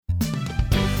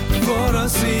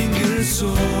single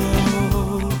soul,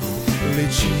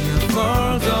 reaching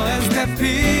further and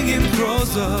stepping in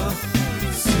closer.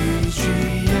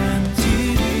 CGNTV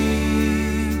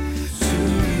to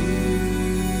you.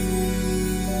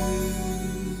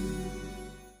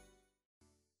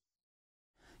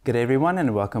 Good day everyone,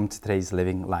 and welcome to today's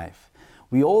Living Life.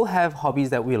 We all have hobbies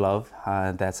that we love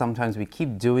that sometimes we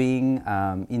keep doing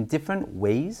in different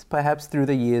ways, perhaps through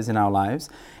the years in our lives.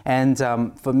 And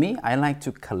for me, I like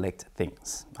to collect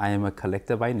things. I am a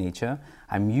collector by nature.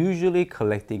 I'm usually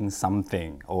collecting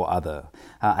something or other.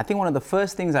 I think one of the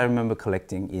first things I remember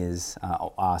collecting is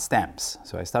stamps.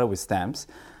 So I started with stamps.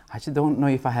 I actually don't know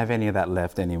if I have any of that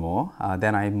left anymore.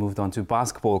 Then I moved on to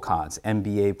basketball cards,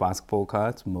 NBA basketball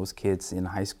cards. Most kids in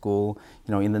high school,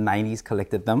 in the 90s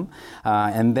collected them.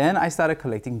 And then I started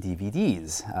collecting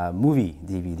DVDs, movie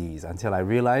DVDs, until I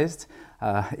realized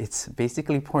it's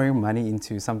basically pouring money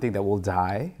into something that will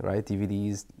die, right?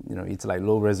 DVDs, it's like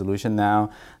low resolution now.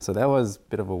 So that was a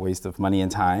bit of a waste of money and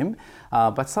time.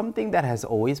 But something that has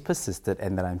always persisted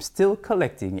and that I'm still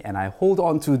collecting and I hold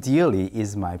on to dearly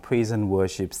is my praise and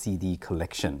worship CD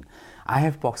collection. I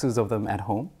have boxes of them at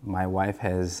home. My wife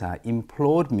has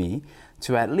implored me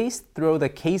to at least throw the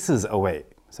cases away.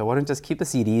 So why don't you just keep the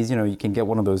CDs? You can get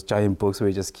one of those giant books where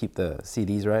you just keep the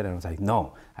CDs, right? And I was like,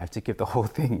 no, I have to keep the whole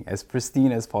thing as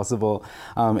pristine as possible.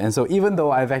 And so even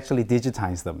though I've actually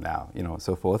digitized them now,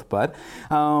 so forth. But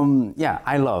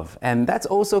I love. And that's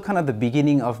also kind of the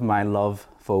beginning of my love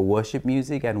for worship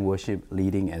music and worship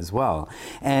leading as well.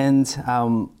 And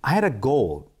I had a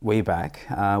goal way back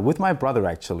with my brother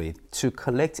actually to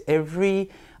collect every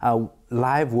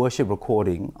live worship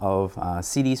recording of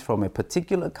CDs from a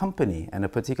particular company and a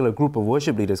particular group of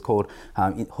worship leaders called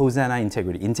Hosanna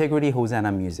Integrity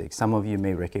Hosanna Music. Some of you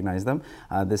may recognize them.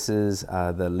 This is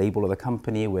the label of the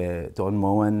company where Don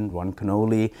Moen, Ron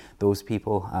Canoli, those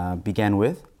people began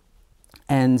with.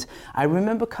 And I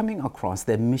remember coming across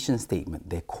their mission statement,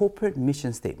 their corporate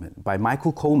mission statement by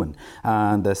Michael Coleman,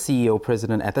 the CEO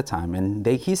president at the time. And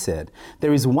he said,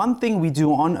 there is one thing we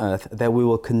do on earth that we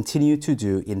will continue to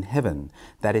do in heaven.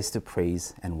 That is to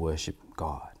praise and worship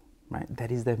God. Right?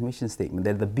 That is their mission statement.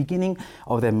 They're the beginning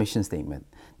of their mission statement.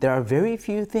 There are very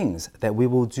few things that we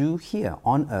will do here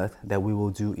on earth that we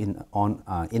will do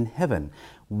in heaven.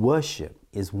 Worship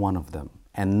is one of them.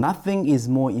 And nothing is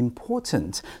more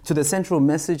important to the central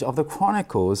message of the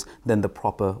Chronicles than the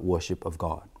proper worship of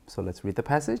God. So let's read the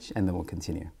passage and then we'll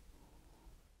continue.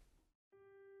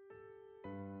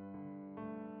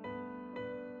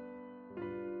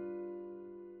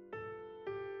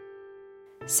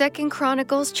 Second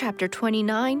Chronicles chapter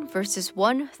 29, verses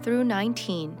 1 through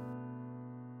 19.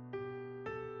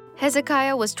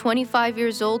 Hezekiah was 25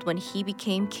 years old when he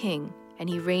became king, and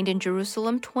he reigned in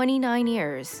Jerusalem 29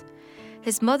 years.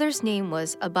 His mother's name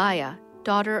was Abiah,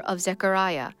 daughter of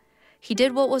Zechariah. He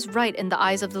did what was right in the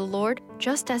eyes of the Lord,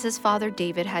 just as his father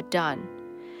David had done.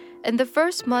 In the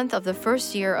first month of the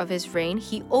first year of his reign,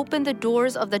 he opened the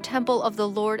doors of the temple of the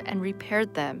Lord and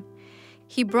repaired them.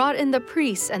 He brought in the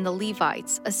priests and the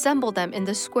Levites, assembled them in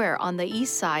the square on the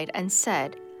east side, and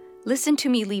said, "Listen to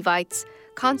me, Levites,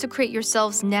 consecrate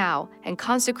yourselves now, and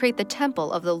consecrate the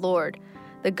temple of the Lord,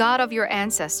 the God of your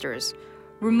ancestors.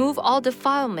 Remove all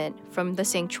defilement from the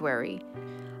sanctuary.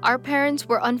 Our parents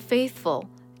were unfaithful.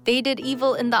 They did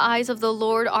evil in the eyes of the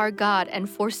Lord our God and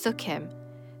forsook him.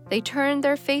 They turned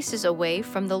their faces away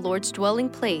from the Lord's dwelling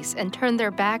place and turned their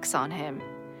backs on him.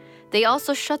 They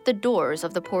also shut the doors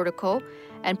of the portico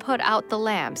and put out the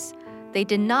lamps. They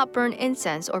did not burn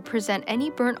incense or present any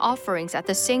burnt offerings at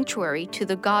the sanctuary to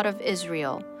the God of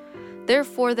Israel.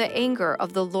 Therefore the anger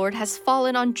of the Lord has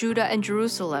fallen on Judah and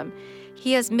Jerusalem.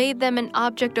 He has made them an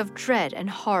object of dread and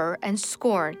horror and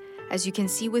scorn, as you can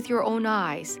see with your own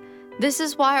eyes. This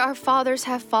is why our fathers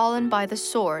have fallen by the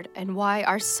sword, and why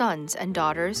our sons and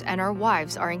daughters and our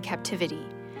wives are in captivity.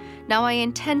 Now I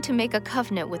intend to make a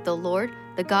covenant with the Lord,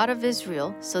 the God of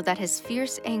Israel, so that his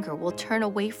fierce anger will turn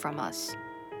away from us.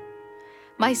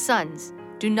 My sons,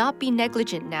 do not be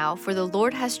negligent now, for the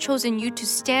Lord has chosen you to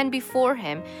stand before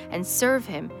him and serve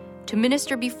him, to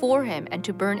minister before him and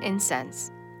to burn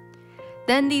incense."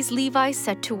 Then these Levites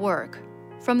set to work.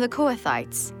 From the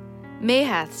Kohathites,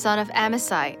 Mahath son of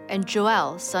Amasai and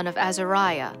Joel son of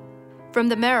Azariah. From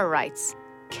the Merarites,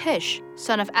 Kish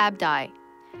son of Abdi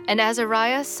and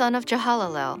Azariah son of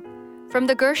Jehalalel. From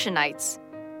the Gershonites,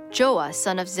 Joah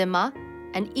son of Zimmah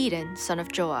and Eden son of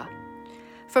Joah.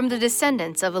 From the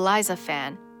descendants of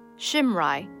Elizaphan,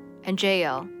 Shimri and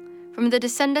Jael. From the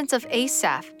descendants of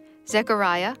Asaph,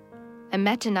 Zechariah and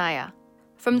Mattaniah.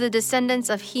 From the descendants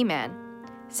of Heman,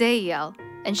 Zaiel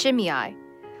and Shimei.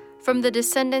 From the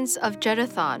descendants of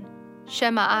Jeduthun,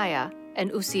 Shemaiah,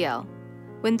 and Uzziel.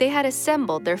 When they had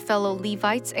assembled their fellow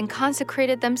Levites and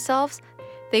consecrated themselves,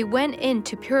 they went in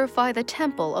to purify the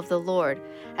temple of the Lord,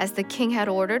 as the king had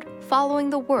ordered, following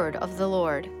the word of the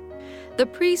Lord. The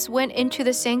priests went into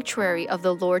the sanctuary of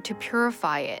the Lord to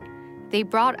purify it. They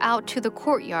brought out to the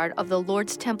courtyard of the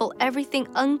Lord's temple everything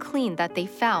unclean that they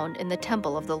found in the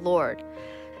temple of the Lord.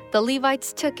 The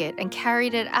Levites took it and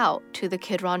carried it out to the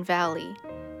Kidron Valley.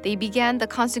 They began the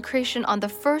consecration on the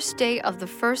first day of the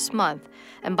first month,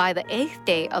 and by the 8th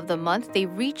day of the month they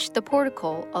reached the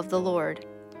portico of the Lord.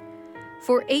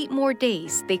 For 8 more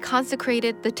days they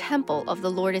consecrated the temple of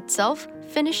the Lord itself,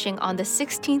 finishing on the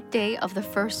 16th day of the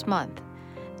first month.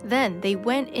 Then they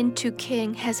went into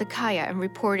King Hezekiah and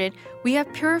reported, "We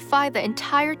have purified the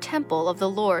entire temple of the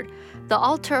Lord, the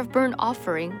altar of burnt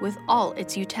offering with all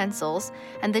its utensils,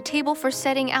 and the table for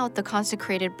setting out the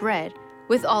consecrated bread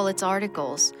with all its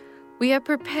articles. We have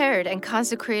prepared and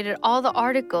consecrated all the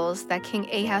articles that King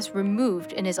Ahaz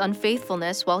removed in his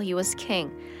unfaithfulness while he was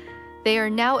king. They are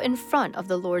now in front of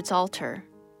the Lord's altar."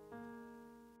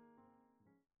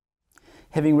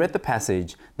 Having read the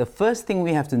passage, the first thing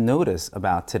we have to notice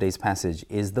about today's passage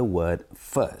is the word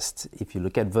first. If you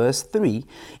look at verse 3,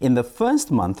 in the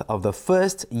first month of the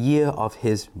first year of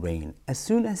his reign, as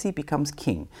soon as he becomes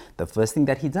king, the first thing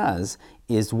that he does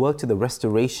is work to the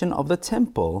restoration of the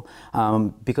temple,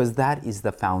 because that is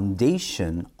the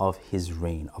foundation of his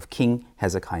reign, of King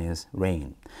Hezekiah's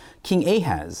reign. King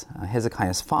Ahaz,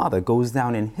 Hezekiah's father, goes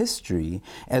down in history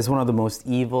as one of the most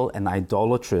evil and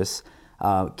idolatrous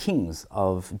kings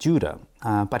of Judah.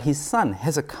 But his son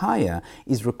Hezekiah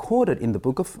is recorded in the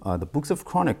books of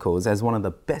Chronicles as one of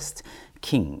the best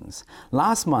kings.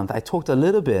 Last month, I talked a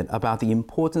little bit about the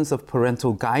importance of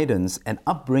parental guidance and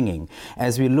upbringing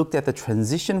as we looked at the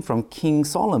transition from King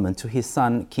Solomon to his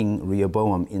son King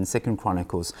Rehoboam in 2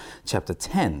 Chronicles chapter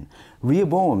 10.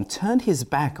 Rehoboam turned his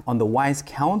back on the wise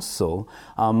counsel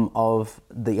of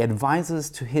the advisors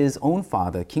to his own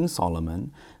father, King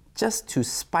Solomon, just to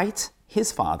spite his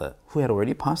father, who had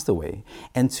already passed away,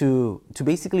 and to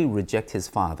basically reject his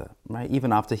father, right,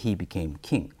 even after he became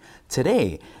king.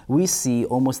 Today, we see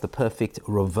almost the perfect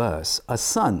reverse, a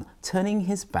son turning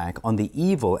his back on the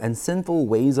evil and sinful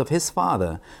ways of his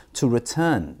father to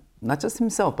return, not just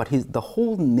himself, but the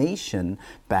whole nation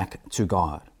back to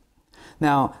God.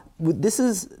 Now, this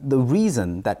is the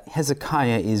reason that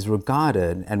Hezekiah is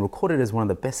regarded and recorded as one of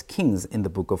the best kings in the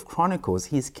book of Chronicles.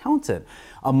 He is counted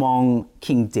among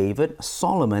King David,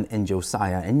 Solomon, and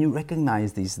Josiah. And you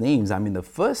recognize these names. I mean, the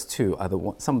first two are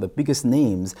some of the biggest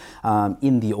names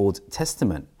in the Old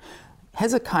Testament.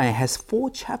 Hezekiah has 4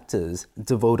 chapters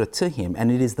devoted to him,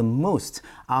 and it is the most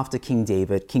after Kings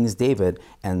David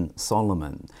and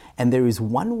Solomon. And there is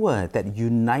one word that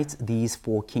unites these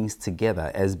 4 kings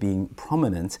together as being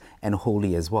prominent and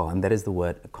holy as well, and that is the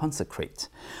word consecrate.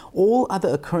 All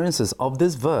other occurrences of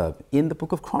this verb in the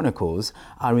book of Chronicles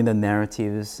are in the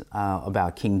narratives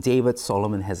about King David,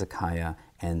 Solomon, Hezekiah,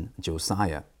 and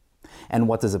Josiah. And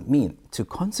what does it mean? To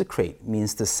consecrate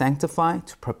means to sanctify,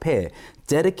 to prepare,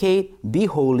 dedicate, be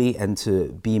holy, and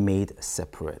to be made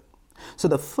separate. So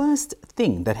the first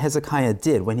thing that Hezekiah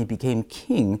did when he became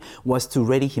king was to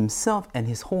ready himself and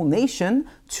his whole nation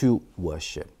to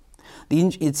worship.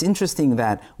 It's interesting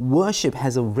that worship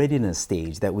has a readiness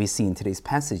stage that we see in today's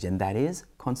passage, and that is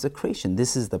consecration.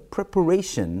 This is the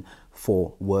preparation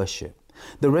for worship.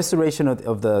 The restoration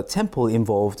of the temple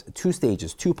involved 2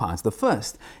 stages, 2 parts. The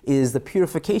first is the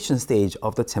purification stage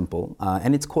of the temple,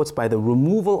 and it's caused by the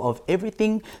removal of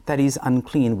everything that is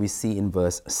unclean, we see in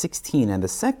verse 16. And the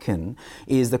second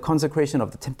is the consecration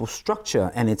of the temple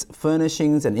structure and its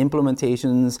furnishings and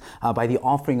implementations by the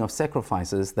offering of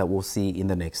sacrifices that we'll see in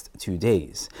the next 2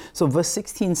 days. So verse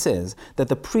 16 says that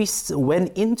the priests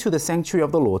went into the sanctuary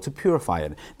of the Lord to purify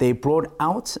it. They brought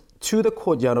out to the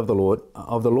courtyard of the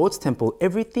Lord's temple,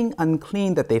 everything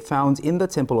unclean that they found in the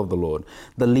temple of the Lord.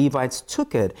 The Levites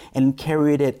took it and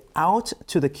carried it out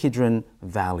to the Kidron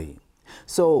Valley.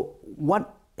 So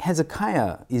what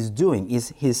Hezekiah is doing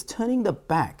is he's turning the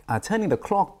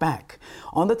clock back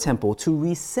on the temple to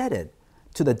reset it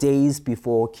to the days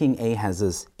before King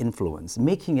Ahaz's influence,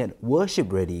 making it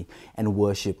worship ready and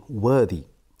worship worthy.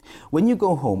 When you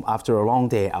go home after a long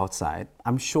day outside,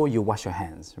 I'm sure you wash your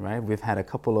hands, right? We've had a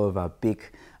couple of big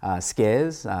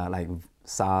scares like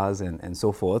SARS and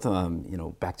so forth,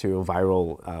 bacterial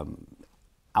viral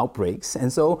outbreaks.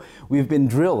 And so we've been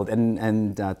drilled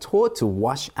and taught to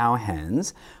wash our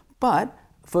hands. But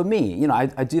for me,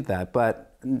 I did that,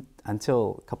 but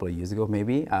until a couple of years ago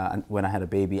maybe, when I had a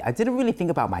baby, I didn't really think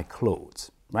about my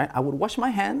clothes. right? I would wash my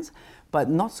hands, but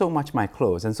not so much my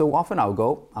clothes. And so often I'll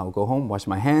go home, wash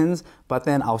my hands, but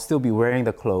then I'll still be wearing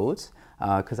the clothes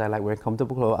because I like wearing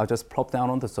comfortable clothes. I'll just plop down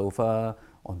on the sofa,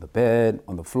 on the bed,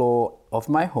 on the floor of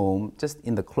my home, just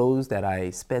in the clothes that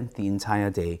I spent the entire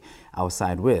day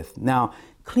outside with. Now,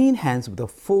 clean hands with a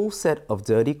full set of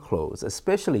dirty clothes,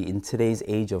 especially in today's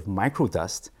age of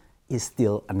microdust, is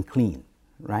still unclean,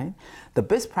 right? The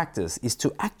best practice is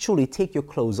to actually take your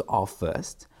clothes off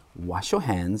first, wash your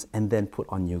hands, and then put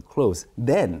on new clothes.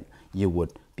 Then you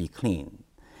would be clean.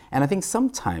 And I think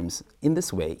sometimes in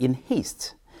this way, in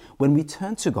haste, when we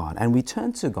turn to God and we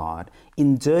turn to God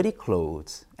in dirty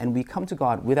clothes, and we come to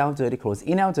God with our dirty clothes,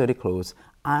 in our dirty clothes,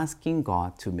 asking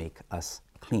God to make us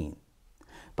clean.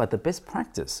 But the best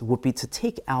practice would be to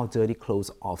take our dirty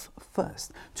clothes off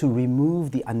first, to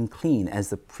remove the unclean as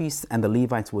the priests and the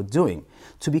Levites were doing,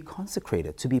 to be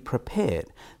consecrated, to be prepared.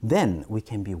 Then we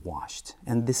can be washed.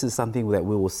 And this is something that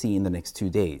we will see in the next 2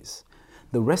 days.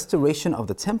 The restoration of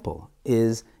the temple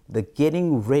is the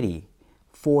getting ready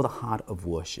for the heart of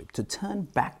worship, to turn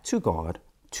back to God,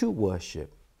 to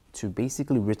worship, to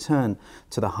basically return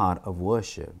to the heart of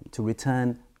worship, to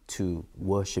return to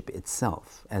worship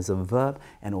itself as a verb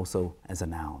and also as a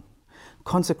noun.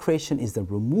 Consecration is the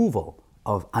removal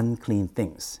of unclean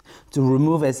things. To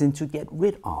remove as in to get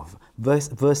rid of.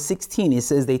 Verse 16, it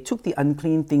says they took the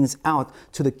unclean things out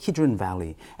to the Kidron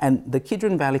Valley. And the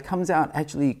Kidron Valley comes out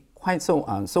actually quite so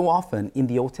often in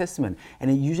the Old Testament, and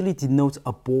it usually denotes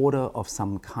a border of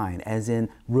some kind, as in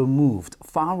removed,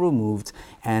 far removed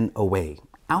and away.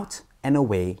 Out and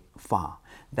away, far.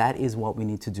 That is what we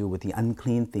need to do with the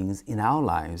unclean things in our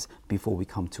lives before we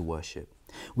come to worship.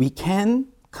 We can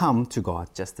come to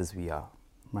God just as we are,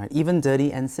 right? Even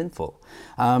dirty and sinful.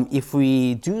 If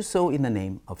we do so in the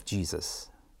name of Jesus,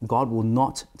 God will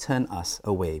not turn us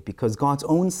away because God's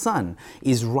own Son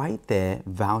is right there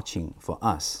vouching for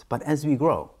us. But as we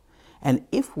grow, and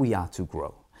if we are to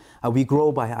grow, we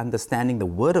grow by understanding the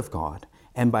Word of God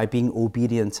and by being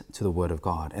obedient to the Word of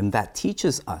God. And that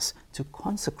teaches us to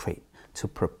consecrate, to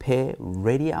prepare,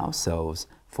 ready ourselves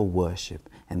for worship.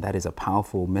 And that is a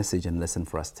powerful message and lesson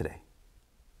for us today.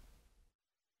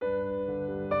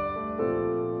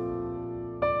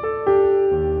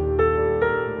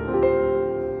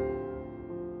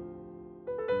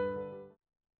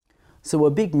 So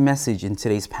a big message in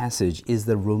today's passage is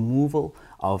the removal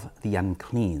of the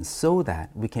unclean so that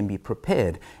we can be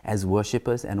prepared as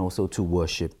worshippers and also to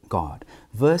worship God.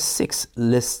 Verse 6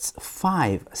 lists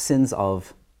 5 sins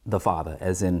of the father,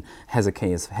 as in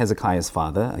Hezekiah's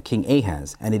father, King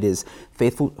Ahaz. And it is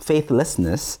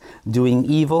faithlessness, doing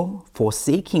evil,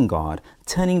 forsaking God,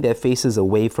 turning their faces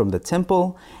away from the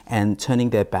temple, and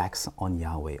turning their backs on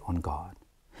Yahweh, on God.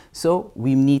 So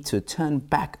we need to turn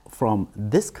back from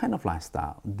this kind of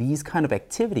lifestyle, these kind of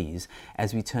activities,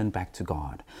 as we turn back to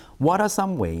God. What are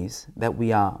some ways that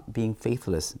we are being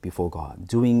faithless before God,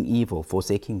 doing evil,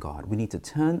 forsaking God? We need to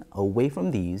turn away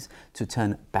from these to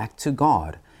turn back to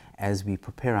God as we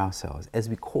prepare ourselves, as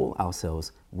we call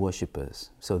ourselves worshipers.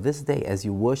 So this day, as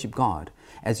you worship God,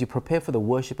 as you prepare for the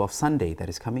worship of Sunday that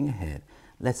is coming ahead,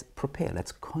 let's prepare,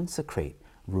 let's consecrate,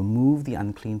 remove the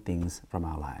unclean things from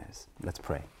our lives. Let's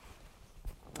pray.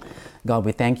 God,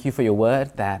 we thank you for your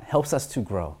word that helps us to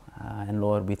grow. And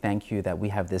Lord, we thank you that we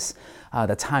have this,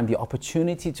 the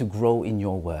opportunity to grow in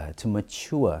your word, to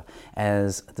mature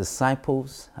as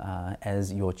disciples,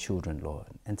 as your children, Lord.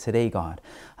 And today, God,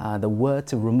 the word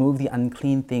to remove the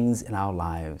unclean things in our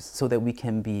lives so that we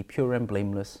can be pure and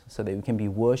blameless, so that we can be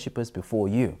worshipers before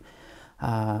you.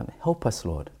 Help us,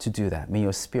 Lord, to do that. May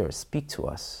your Spirit speak to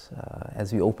us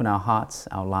as we open our hearts,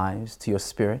 our lives to your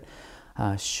Spirit.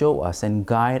 Show us and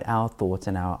guide our thoughts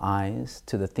and our eyes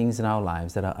to the things in our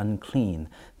lives that are unclean,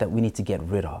 that we need to get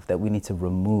rid of, that we need to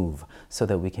remove so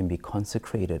that we can be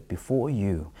consecrated before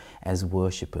you as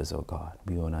worshipers, oh God.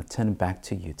 We want to turn back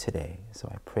to you today. So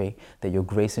I pray that your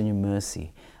grace and your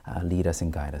mercy lead us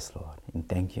and guide us, Lord. And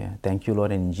thank you,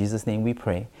 Lord. And in Jesus' name we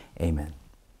pray. Amen.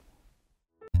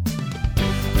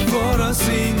 For a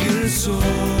single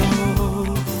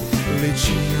soul,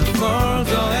 reaching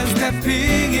further and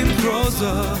stepping in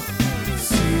closer.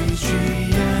 CG